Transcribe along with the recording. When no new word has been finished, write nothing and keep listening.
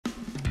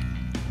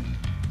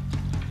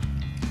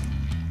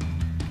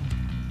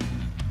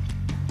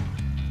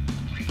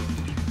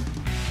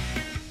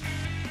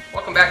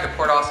Welcome back to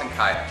Port Austin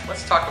Kayak.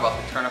 Let's talk about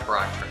the Turnip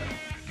Rock Trail.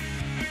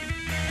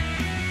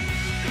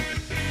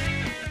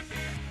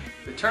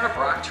 The Turnip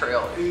Rock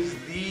Trail is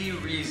the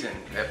reason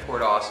that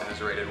Port Austin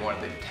is rated one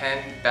of the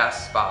 10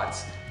 best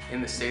spots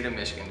in the state of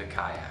Michigan to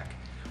kayak.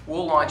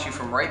 We'll launch you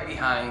from right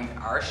behind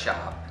our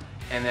shop,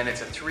 and then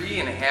it's a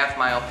 3.5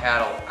 mile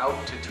paddle out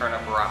to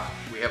Turnip Rock.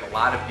 We have a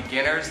lot of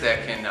beginners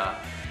that can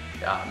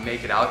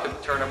make it out to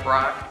Turnip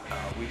Rock.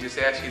 We just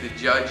ask you to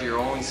judge your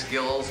own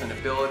skills and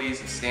abilities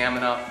and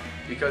stamina,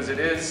 because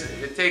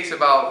it takes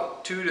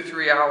about 2 to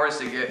 3 hours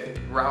to get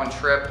round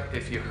trip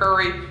if you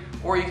hurry,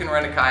 or you can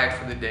rent a kayak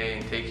for the day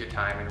and take your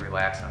time and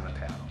relax on the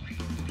paddle.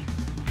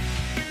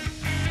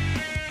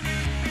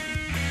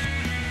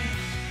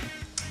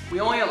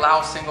 We only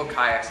allow single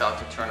kayaks out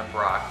to Turnip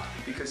Rock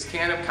because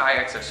tandem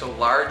kayaks are so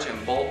large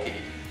and bulky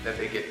that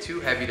they get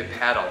too heavy to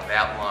paddle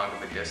that long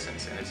of a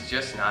distance, and it's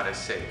just not as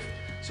safe.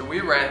 So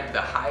we rent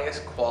the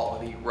highest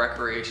quality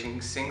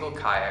recreation single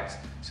kayaks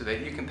so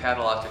that you can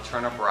paddle out to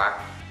Turnip Rock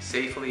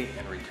safely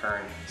and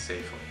return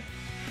safely.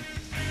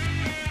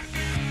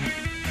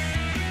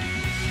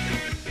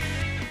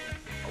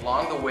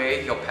 Along the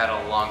way, you'll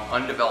paddle along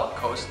undeveloped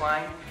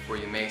coastline where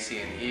you may see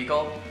an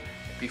eagle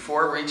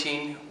before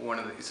reaching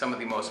some of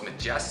the most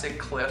majestic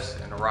cliffs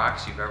and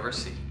rocks you've ever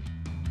seen.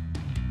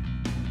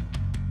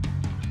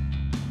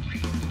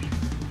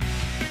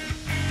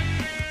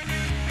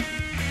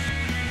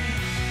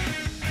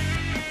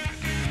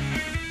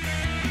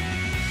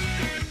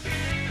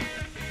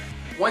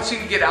 Once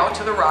you get out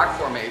to the rock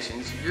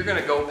formations, you're going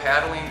to go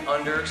paddling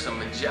under some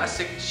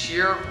majestic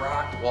sheer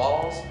rock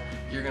walls.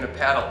 You're going to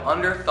paddle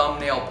under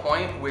Thumbnail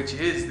Point, which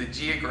is the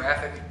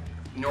geographic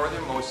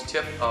northernmost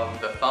tip of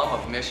the thumb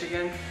of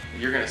Michigan.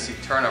 You're going to see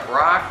Turnip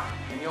Rock,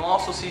 and you'll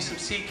also see some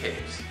sea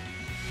caves.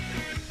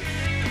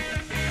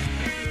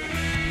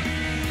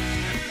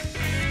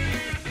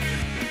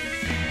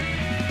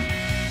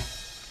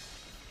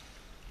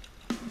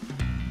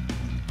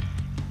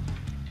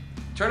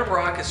 Turnip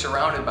Rock is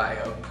surrounded by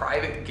a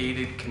private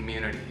gated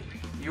community.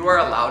 You are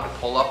allowed to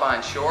pull up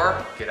on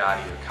shore, get out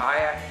of your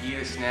kayak, eat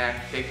a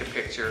snack, take a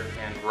picture,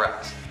 and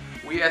rest.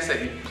 We ask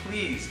that you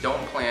please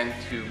don't plan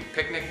to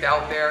picnic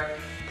out there,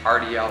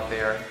 party out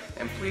there,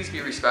 and please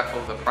be respectful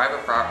of the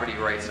private property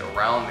rights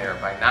around there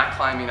by not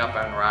climbing up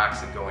on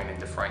rocks and going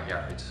into front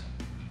yards.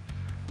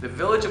 The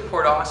village of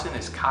Port Austin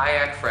is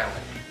kayak friendly.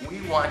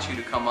 We want you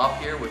to come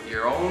up here with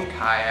your own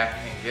kayak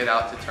and get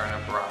out to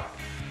Turnip Rock.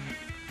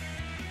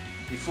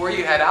 Before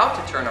you head out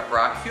to Turnip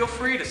Rock, feel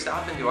free to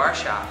stop into our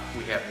shop.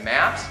 We have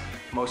maps,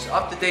 most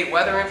up-to-date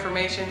weather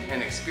information,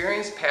 and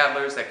experienced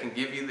paddlers that can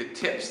give you the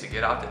tips to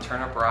get out to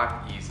Turnip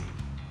Rock easy.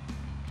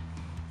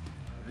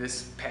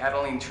 This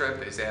paddling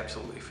trip is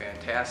absolutely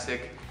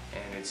fantastic,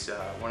 and it's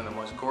one of the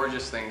most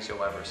gorgeous things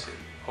you'll ever see.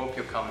 Hope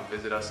you'll come and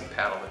visit us and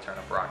paddle the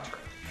Turnip Rock Trail.